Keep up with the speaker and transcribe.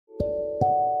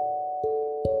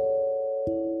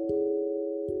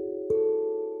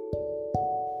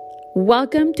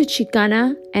Welcome to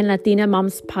Chicana and Latina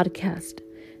Moms Podcast.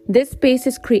 This space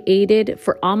is created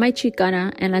for all my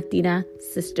Chicana and Latina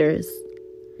sisters.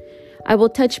 I will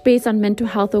touch base on mental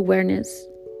health awareness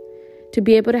to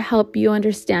be able to help you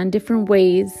understand different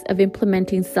ways of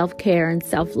implementing self-care and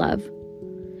self-love,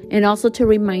 and also to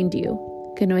remind you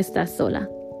que no estás sola.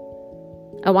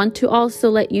 I want to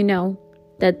also let you know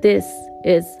that this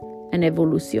is an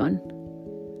evolución.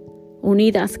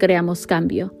 Unidas creamos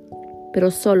cambio, pero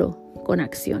solo con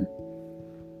acción.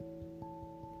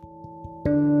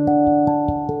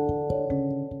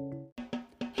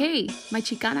 Hey, my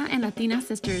Chicana and Latina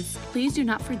sisters, please do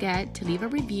not forget to leave a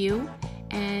review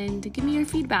and give me your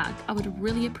feedback. I would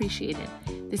really appreciate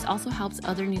it. This also helps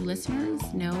other new listeners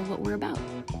know what we're about.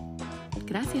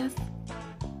 Gracias.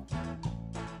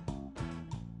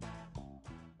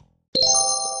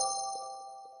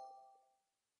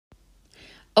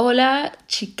 Hola,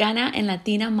 Chicana and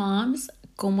Latina moms.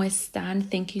 ¿Cómo están?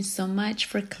 Thank you so much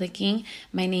for clicking.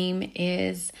 My name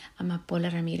is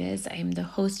Amapola Ramirez. I am the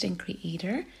host and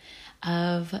creator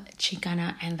of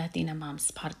Chicana and Latina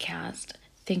Moms podcast.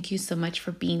 Thank you so much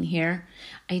for being here.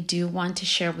 I do want to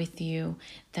share with you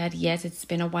that, yes, it's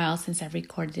been a while since I've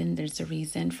recorded, and there's a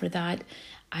reason for that.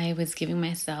 I was giving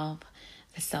myself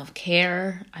the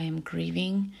self-care. I am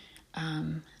grieving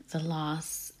the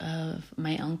loss of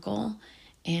my uncle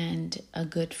and a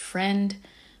good friend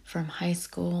from high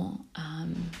school.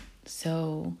 And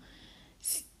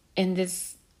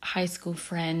this high school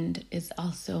friend is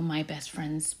also my best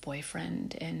friend's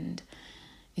boyfriend, and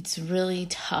it's really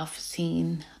tough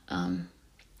seeing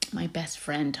my best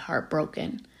friend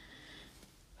heartbroken,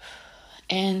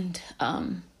 and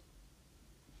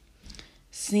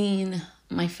seeing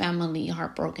my family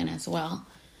heartbroken as well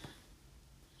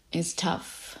is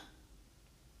tough.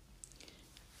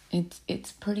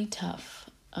 It's pretty tough.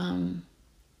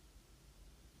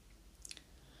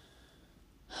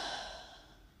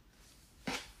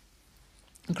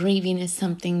 Grieving is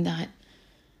something that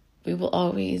we will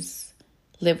always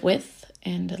live with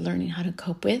and learning how to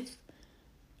cope with.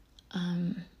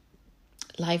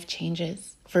 Life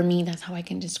changes. For me, that's how I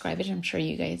can describe it. I'm sure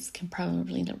you guys can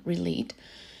probably relate.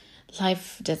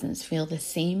 Life doesn't feel the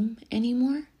same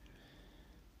anymore.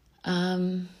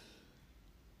 And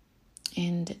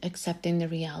accepting the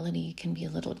reality can be a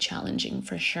little challenging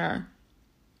for sure.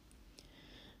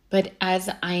 But as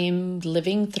I am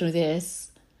living through this,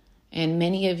 and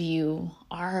many of you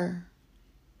are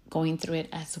going through it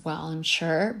as well, I'm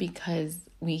sure, because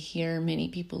we hear many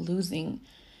people losing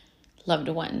loved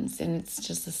ones, and it's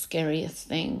just the scariest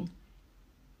thing.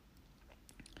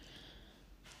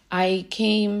 I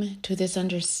came to this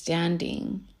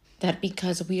understanding that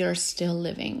because we are still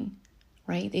living,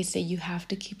 right? They say you have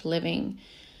to keep living.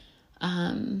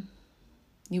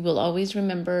 You will always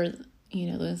remember,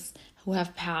 those who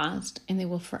have passed, and they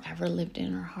will forever live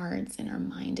in our hearts, in our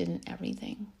mind, and in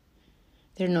everything.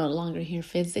 They're no longer here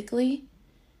physically,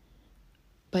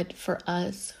 but for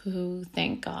us who,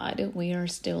 thank God, we are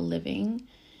still living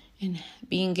and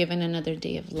being given another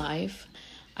day of life,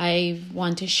 I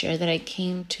want to share that I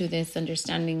came to this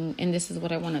understanding, and this is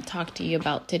what I want to talk to you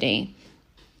about today.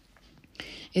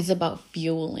 It's about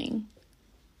fueling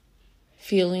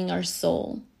our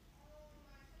soul,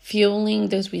 fueling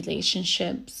those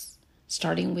relationships,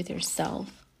 starting with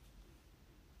yourself,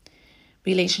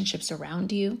 relationships around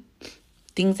you,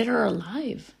 things that are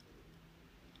alive,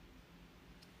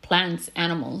 plants,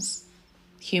 animals,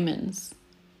 humans,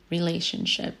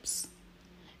 relationships.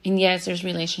 And yes, there's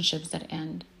relationships that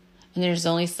end, and there's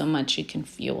only so much you can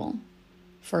fuel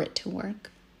for it to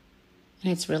work,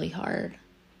 and it's really hard.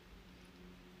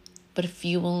 But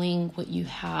fueling what you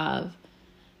have.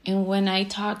 And when I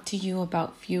talk to you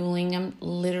about fueling, I'm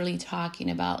literally talking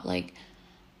about,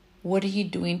 what are you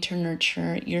doing to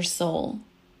nurture your soul?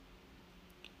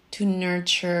 To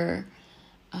nurture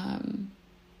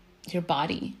your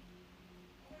body?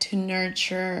 To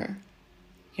nurture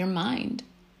your mind?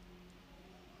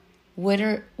 What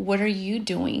are you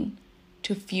doing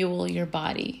to fuel your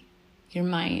body, your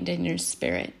mind, and your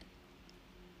spirit?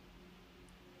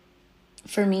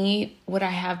 For me, what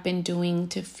I have been doing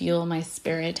to fuel my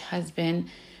spirit has been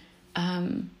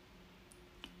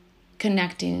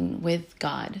connecting with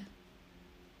God,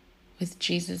 with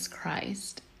Jesus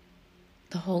Christ,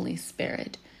 the Holy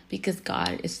Spirit, because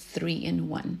God is 3 in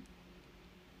 1.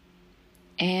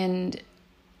 And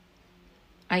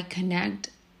I connect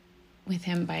with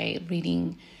Him by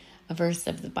reading a verse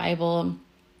of the Bible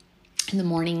in the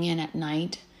morning and at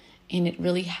night, and it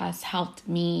really has helped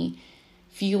me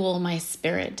fuel my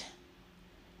spirit.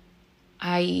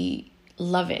 I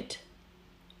love it.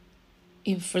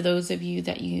 For those of you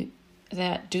that you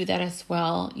that do that as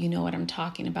well, you know what I'm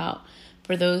talking about.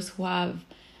 For those who have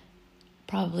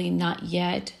probably not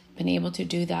yet been able to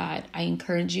do that, I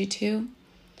encourage you to.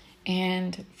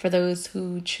 And for those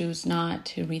who choose not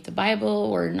to read the Bible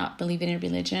or not believe in a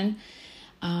religion,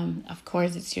 of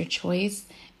course, it's your choice,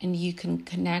 and you can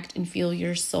connect and fuel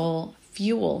your soul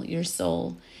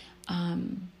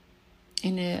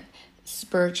in a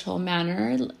spiritual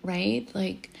manner, right?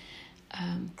 Like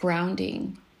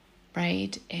grounding,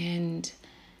 right? And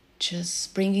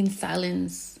just bringing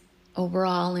silence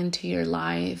overall into your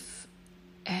life.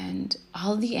 And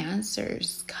all the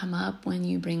answers come up when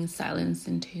you bring silence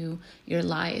into your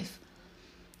life.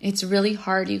 It's really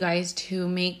hard, you guys, to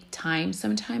make time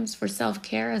sometimes for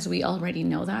self-care, as we already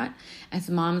know that. As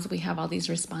moms, we have all these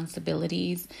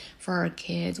responsibilities for our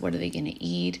kids. What are they going to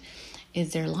eat?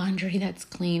 Is there laundry that's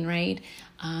clean, right?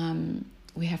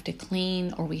 We have to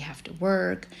clean, or we have to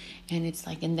work. And it's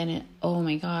like, and then oh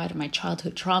my God, my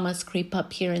childhood traumas creep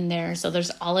up here and there. So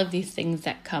there's all of these things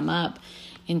that come up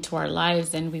into our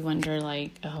lives, and we wonder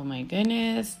like, oh my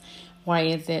goodness, why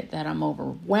is it that I'm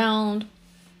overwhelmed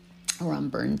or I'm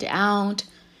burned out?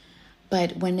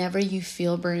 But whenever you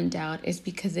feel burned out, it's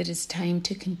because it is time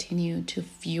to continue to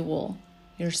fuel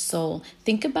your soul.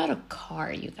 Think about a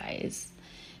car, you guys.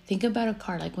 Think about a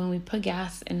car, like when we put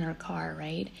gas in our car,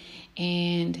 right?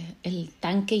 And el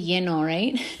tanque lleno,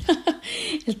 right?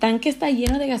 El tanque está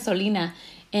lleno de gasolina.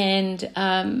 And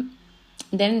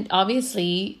then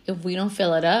obviously, if we don't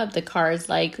fill it up, the car is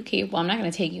like, okay, well, I'm not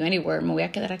going to take you anywhere. Me voy a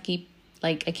quedar aquí.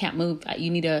 Like, I can't move. You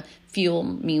need to fuel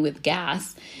me with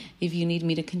gas if you need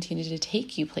me to continue to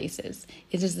take you places.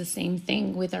 It is the same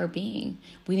thing with our being.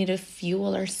 We need to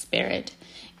fuel our spirit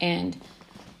and,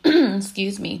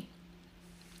 excuse me,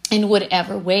 in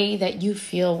whatever way that you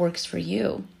feel works for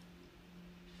you.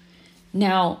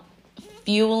 Now,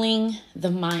 fueling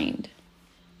the mind.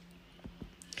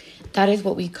 That is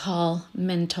what we call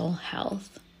mental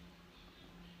health.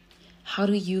 How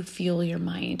do you fuel your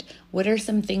mind? What are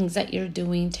some things that you're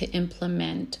doing to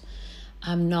implement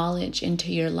knowledge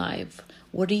into your life?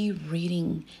 What are you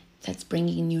reading that's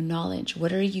bringing you knowledge?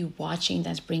 What are you watching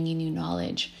that's bringing you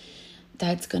knowledge?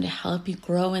 That's going to help you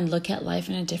grow and look at life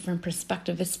in a different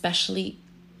perspective, especially,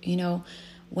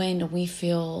 when we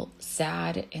feel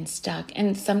sad and stuck.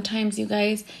 And sometimes, you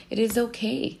guys, it is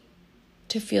okay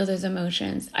to feel those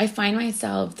emotions. I find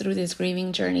myself through this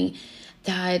grieving journey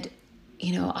that,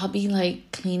 I'll be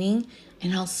like cleaning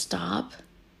and I'll stop.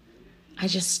 I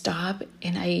just stop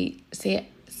and I say,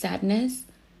 sadness,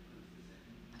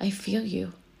 I feel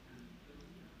you.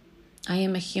 I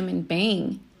am a human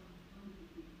being.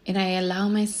 And I allow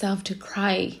myself to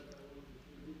cry,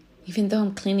 even though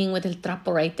I'm cleaning with El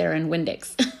Trapo right there and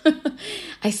Windex.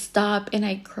 I stop and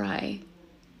I cry.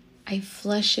 I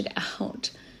flush it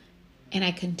out and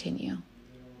I continue.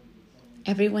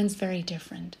 Everyone's very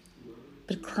different,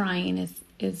 but crying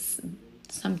is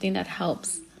something that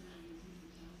helps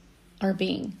our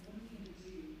being.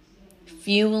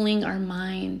 Fueling our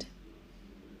mind,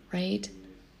 right,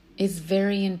 is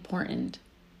very important.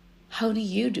 How do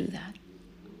you do that?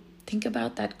 Think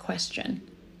about that question.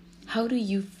 How do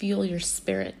you fuel your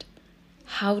spirit?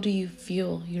 How do you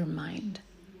fuel your mind?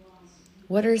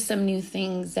 What are some new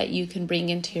things that you can bring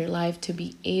into your life to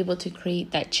be able to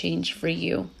create that change for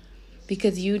you?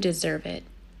 Because you deserve it.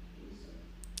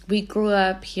 We grew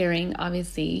up hearing,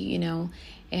 obviously, no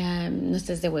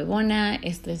estés de huevona,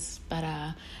 esto es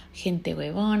para gente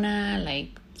huevona,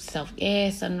 like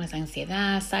eso no es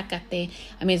ansiedad, sácate.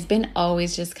 I mean, it's been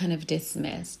always just kind of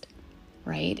dismissed.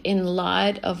 Right? And a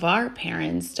lot of our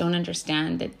parents don't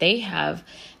understand that they have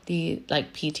the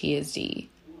PTSD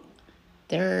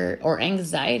or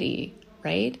anxiety,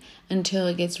 right? Until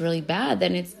it gets really bad.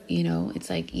 Then it's, it's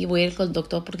like, y voy a ir con el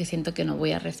doctor porque siento que no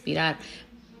voy a respirar.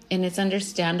 And it's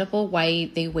understandable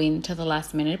why they wait until the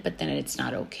last minute, but then it's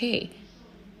not okay.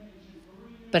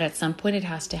 But at some point it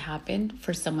has to happen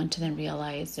for someone to then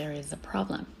realize there is a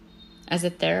problem. As a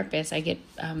therapist, I get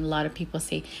a lot of people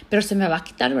say, pero se me va a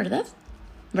quitar, ¿verdad?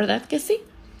 ¿Verdad que sí?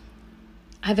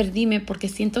 A ver, dime, porque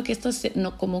siento que esto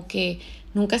no, como que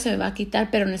nunca se me va a quitar,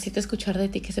 pero necesito escuchar de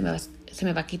ti que se me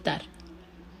va a quitar.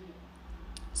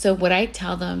 So what I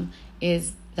tell them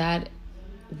is that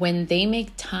when they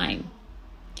make time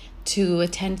to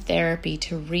attend therapy,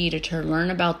 to read, or to learn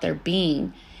about their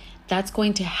being, that's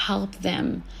going to help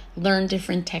them learn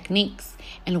different techniques.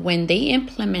 And when they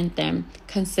implement them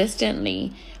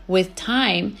consistently with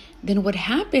time, then what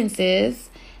happens is,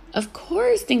 of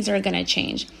course, things are going to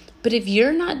change. But if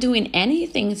you're not doing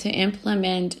anything to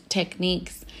implement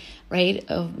techniques, right,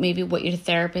 of maybe what your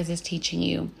therapist is teaching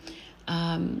you,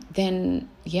 then,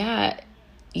 yeah,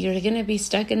 you're going to be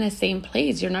stuck in the same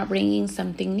place. You're not bringing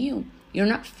something new. You're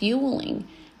not fueling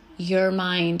your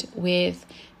mind with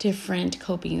different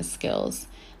coping skills,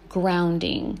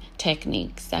 grounding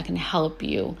techniques that can help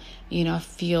you,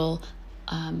 feel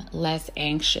less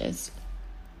anxious.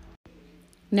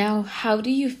 Now, how do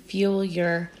you fuel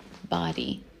your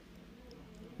body?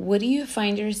 What do you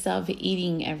find yourself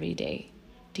eating every day?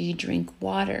 Do you drink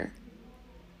water?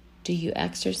 Do you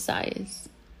exercise?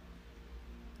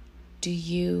 Do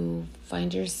you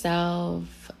find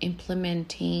yourself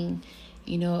implementing,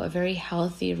 a very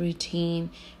healthy routine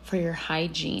for your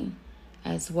hygiene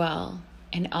as well?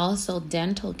 And also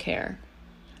dental care.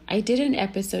 I did an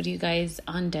episode, you guys,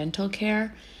 on dental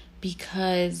care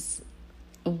because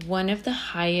one of the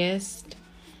highest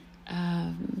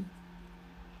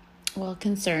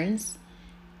concerns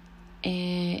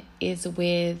is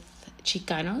with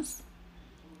Chicanos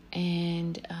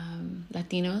and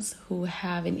Latinos who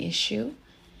have an issue.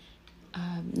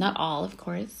 Not all, of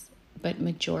course, but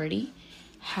majority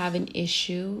have an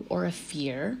issue or a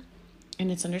fear.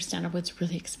 And it's understandable. It's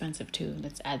really expensive too.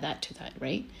 Let's add that to that,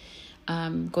 right?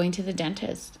 Going to the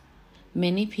dentist.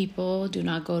 Many people do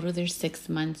not go to their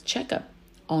 6-month checkup,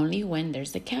 only when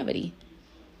there's a cavity.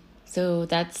 So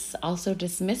that's also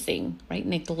dismissing, right?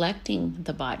 Neglecting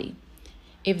the body.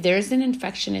 If there's an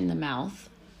infection in the mouth,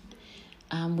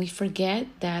 we forget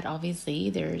that obviously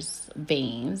there's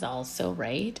veins also,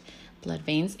 right? Blood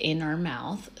veins in our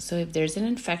mouth. So if there's an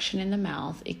infection in the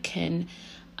mouth, it can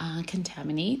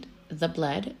contaminate the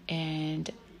blood and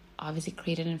obviously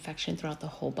create an infection throughout the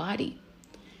whole body.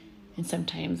 And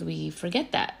sometimes we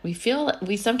forget that. We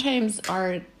sometimes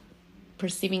are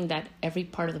perceiving that every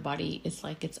part of the body is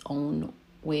like its own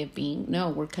way of being. No,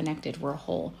 we're connected. We're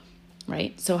whole,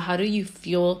 right? So how do you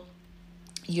fuel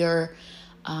your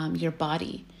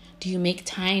body? Do you make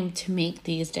time to make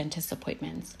these dentist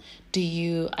appointments?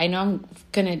 I know I'm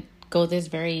going to go this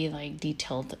very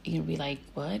detailed. You'll be like,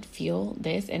 what? Fuel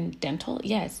this and dental?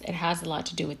 Yes, it has a lot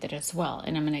to do with it as well.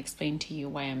 And I'm going to explain to you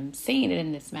why I'm saying it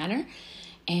in this manner.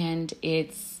 And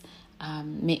it's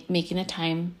making the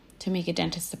time to make a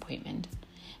dentist appointment,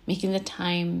 making the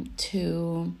time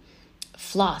to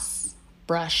floss,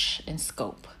 brush, and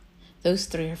scope. Those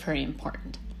 3 are very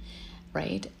important,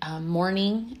 right?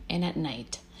 Morning and at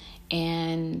night.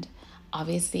 And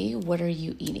obviously, what are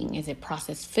you eating? Is it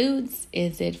processed foods?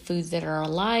 Is it foods that are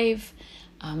alive?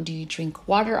 Do you drink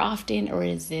water often, or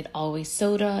is it always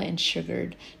soda and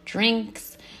sugared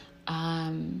drinks?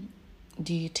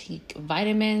 Do you take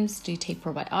vitamins? Do you take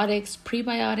probiotics,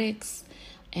 prebiotics,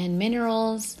 and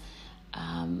minerals?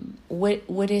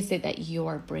 What is it that you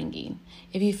are bringing?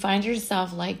 If you find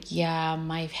yourself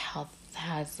my health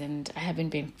I haven't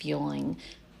been fueling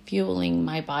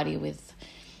my body with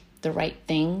the right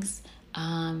things,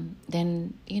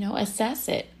 then, assess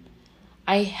it.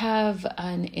 I have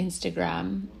an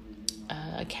Instagram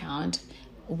account,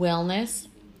 Wellness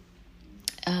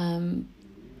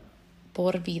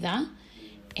por Vida,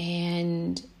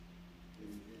 and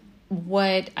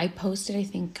what I posted, I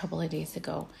think, a couple of days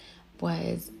ago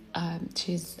was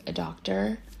she's a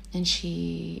doctor and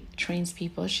she trains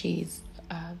people. She's,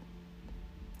 I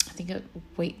think, a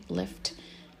weightlift.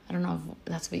 I don't know if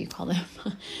that's what you call them,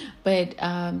 but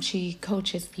she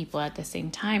coaches people at the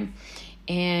same time.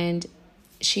 And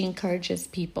she encourages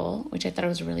people, which I thought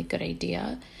was a really good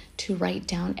idea, to write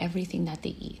down everything that they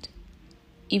eat.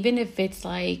 Even if it's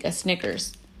like a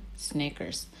Snickers,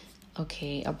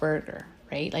 okay, a burger,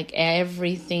 right? Like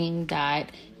everything that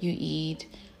you eat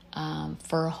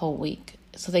for a whole week,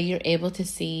 so that you're able to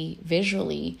see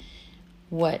visually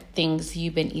what things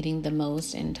you've been eating the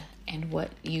most and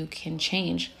what you can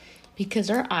change. Because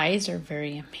our eyes are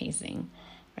very amazing,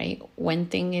 right? One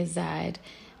thing is that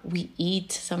we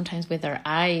eat sometimes with our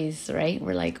eyes, right?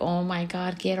 We're like, oh my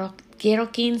God, quiero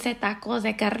 15 tacos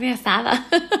de carne asada.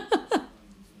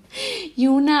 Y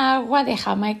una agua de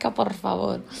Jamaica, por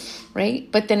favor,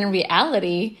 right? But then in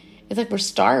reality, it's like we're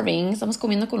starving. Estamos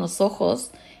comiendo con los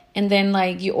ojos. And then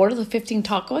you order the 15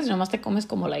 tacos, y nomás te comes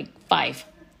como 5,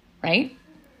 right?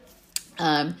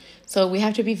 So we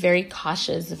have to be very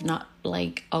cautious of not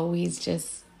always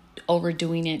just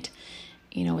overdoing it,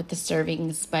 with the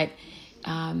servings. But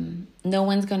no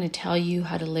one's going to tell you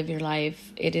how to live your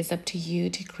life. It is up to you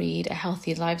to create a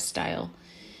healthy lifestyle,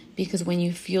 because when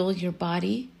you fuel your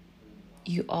body,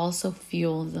 you also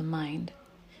fuel the mind.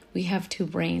 We have 2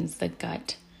 brains, the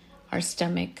gut. Our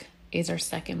stomach is our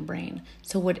second brain.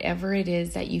 So whatever it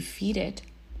is that you feed it,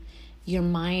 your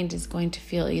mind is going to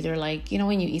feel either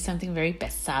when you eat something very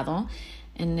pesado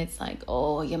and it's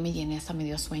oh, ya me llené, hasta me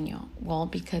dio sueño. Well,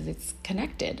 because it's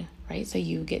connected, right? So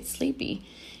you get sleepy.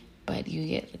 but you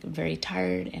get very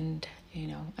tired and,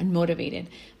 unmotivated.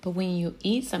 But when you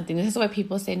eat something, this is why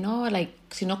people say, no, like,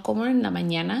 si no como en la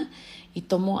mañana y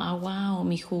tomo agua o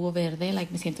mi jugo verde, like,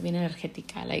 me siento bien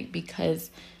energética, like, because,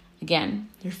 again,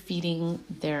 they're feeding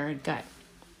their gut.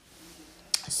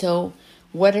 So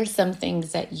what are some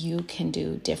things that you can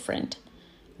do different?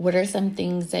 What are some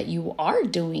things that you are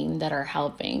doing that are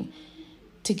helping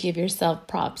to give yourself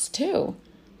props too?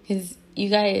 Because you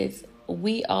guys,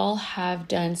 we all have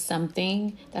done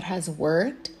something that has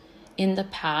worked in the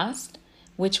past,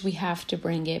 which we have to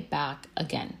bring it back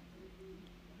again.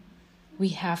 We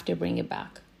have to bring it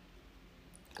back.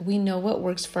 We know what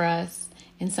works for us.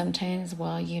 And sometimes,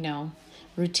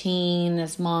 routine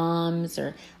as moms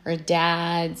or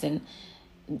dads, and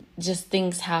just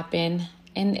things happen,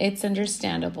 and it's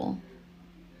understandable.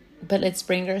 But let's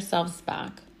bring ourselves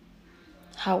back.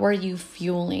 How are you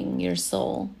fueling your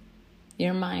soul,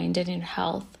 your mind, and your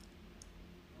health?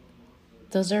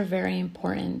 Those are very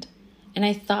important. And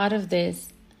I thought of this.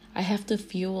 I have to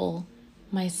fuel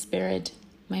my spirit,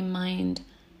 my mind,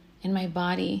 and my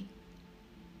body.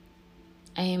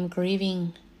 I am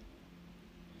grieving.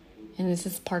 And this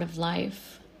is part of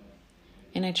life.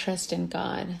 And I trust in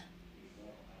God.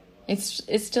 It's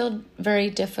still very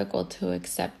difficult to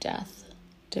accept death,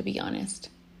 to be honest.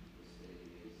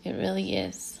 It really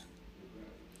is.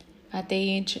 At the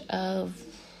age of,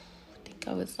 I think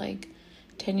I was like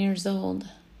 10 years old,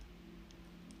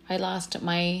 I lost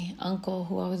my uncle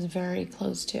who I was very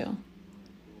close to. And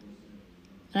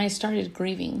I started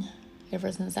grieving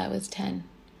ever since I was 10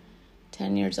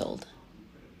 years old.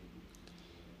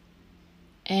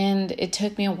 And it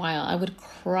took me a while. I would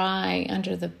cry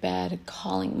under the bed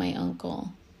calling my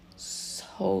uncle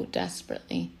so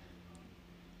desperately.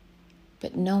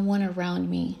 But no one around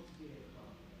me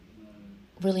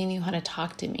really knew how to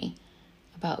talk to me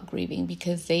about grieving,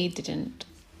 because they didn't,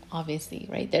 obviously,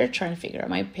 right? They're trying to figure out.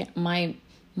 My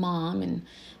mom and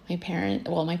my parents,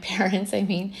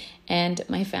 and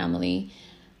my family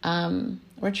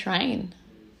were trying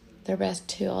their best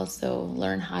to also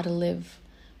learn how to live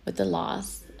with the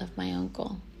loss of my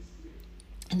uncle.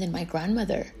 And then my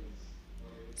grandmother.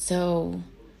 So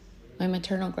my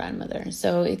maternal grandmother.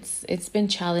 So it's been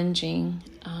challenging.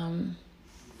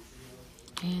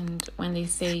 And when they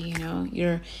say,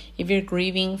 if you're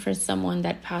grieving for someone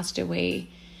that passed away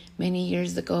many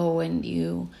years ago, and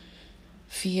you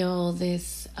feel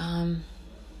this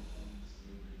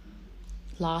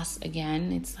loss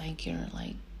again, it's like you're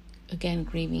like, again,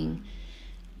 grieving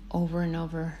over and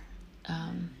over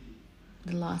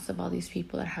the loss of all these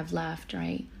people that have left,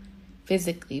 right?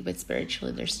 Physically, but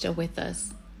spiritually, they're still with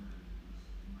us.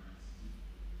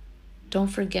 Don't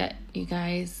forget, you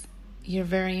guys, you're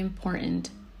very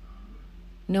important.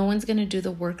 No one's going to do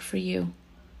the work for you.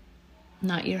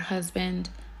 Not your husband,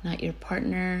 not your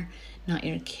partner, not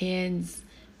your kids.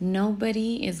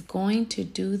 Nobody is going to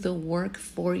do the work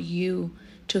for you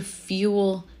to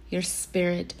fuel your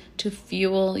spirit, to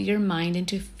fuel your mind, and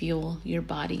to fuel your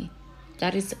body.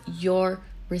 That is your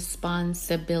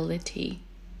responsibility,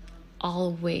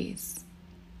 always.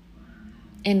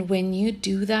 And when you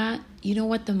do that, you know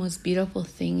what the most beautiful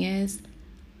thing is?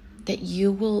 That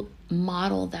you will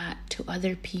model that to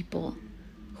other people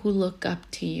who look up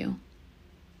to you.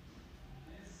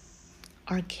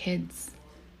 Our kids.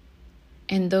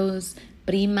 And those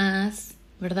primas,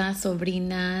 ¿verdad?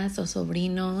 Sobrinas o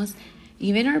sobrinos.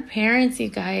 Even our parents, you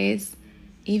guys.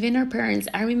 Even our parents.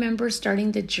 I remember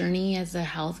starting the journey as a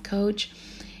health coach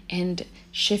and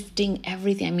shifting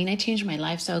everything. I mean, I changed my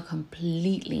lifestyle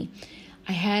completely.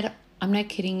 I'm not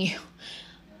kidding you,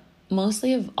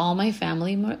 mostly of all my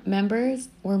family members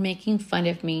were making fun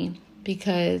of me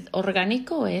because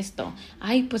orgánico esto.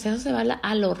 Ay, pues eso se va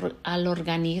al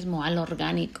organismo, al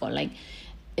orgánico. Like,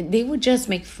 they would just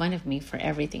make fun of me for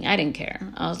everything. I didn't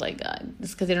care. I was like, God,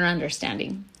 it's because they're not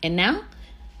understanding. And now,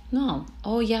 no.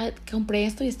 Oh, yeah, compré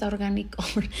esto y está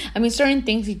orgánico. I mean, certain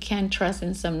things you can trust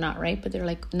and some not, right? But they're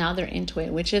like, now they're into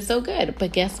it, which is so good.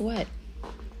 But guess what?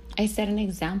 I set an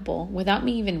example without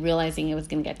me even realizing it was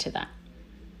going to get to that.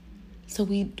 So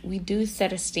we do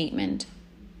set a statement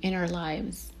in our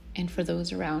lives and for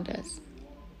those around us.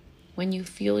 When you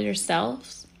fuel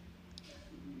yourselves,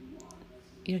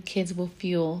 your kids will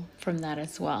fuel from that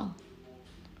as well.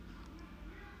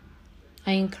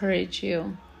 I encourage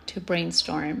you to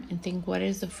brainstorm and think, what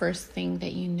is the first thing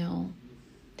that you know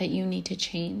that you need to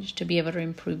change to be able to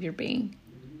improve your being?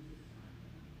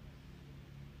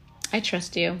 I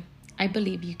trust you. I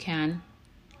believe you can.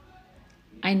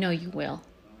 I know you will.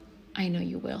 I know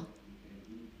you will.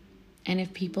 And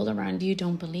if people around you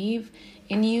don't believe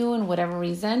in you and whatever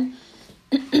reason,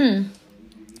 you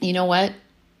know what?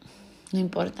 No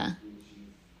importa.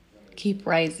 Keep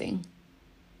rising.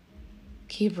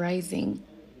 Keep rising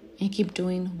and keep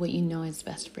doing what you know is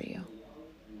best for you.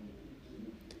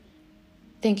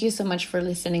 Thank you so much for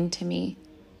listening to me.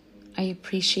 I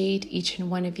appreciate each and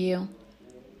one of you.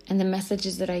 And the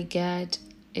messages that I get,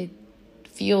 it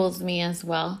fuels me as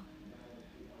well.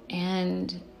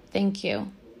 And thank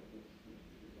you.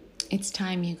 It's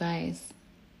time, you guys.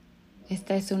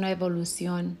 Esta es una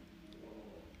evolución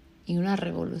y una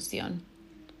revolución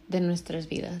de nuestras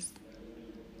vidas.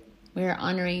 We are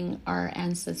honoring our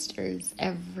ancestors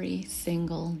every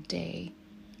single day.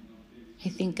 I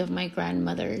think of my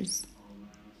grandmothers.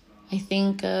 I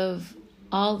think of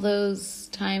all those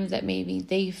times that maybe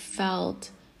they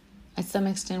felt, at some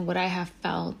extent, what I have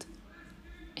felt,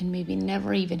 and maybe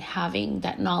never even having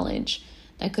that knowledge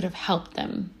that could have helped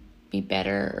them be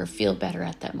better or feel better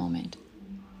at that moment.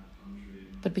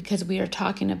 But because we are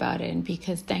talking about it, and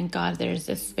because, thank God, there's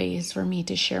this space for me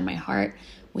to share my heart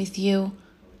with you,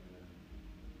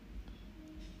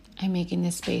 I'm making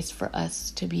this space for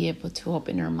us to be able to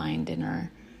open our mind and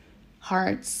our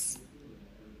hearts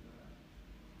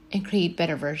and create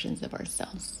better versions of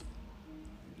ourselves.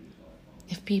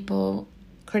 If people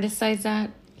criticize that,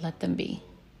 let them be.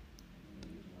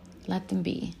 Let them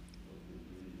be.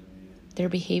 They're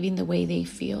behaving the way they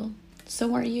feel.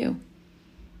 So are you.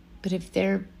 But if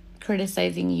they're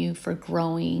criticizing you for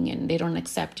growing and they don't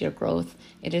accept your growth,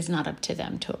 it is not up to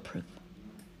them to approve.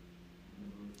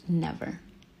 Never.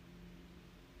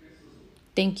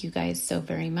 Thank you guys so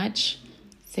very much.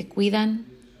 Se cuidan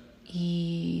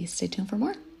y stay tuned for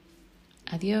more.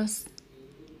 Adiós.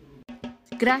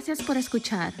 Gracias por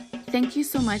escuchar. Thank you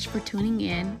so much for tuning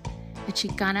in the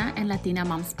Chicana and Latina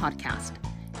Moms podcast.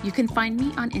 You can find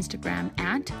me on Instagram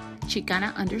at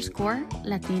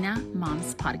Chicana_Latina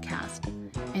Moms podcast.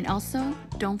 And also,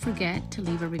 don't forget to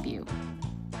leave a review.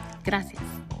 Gracias.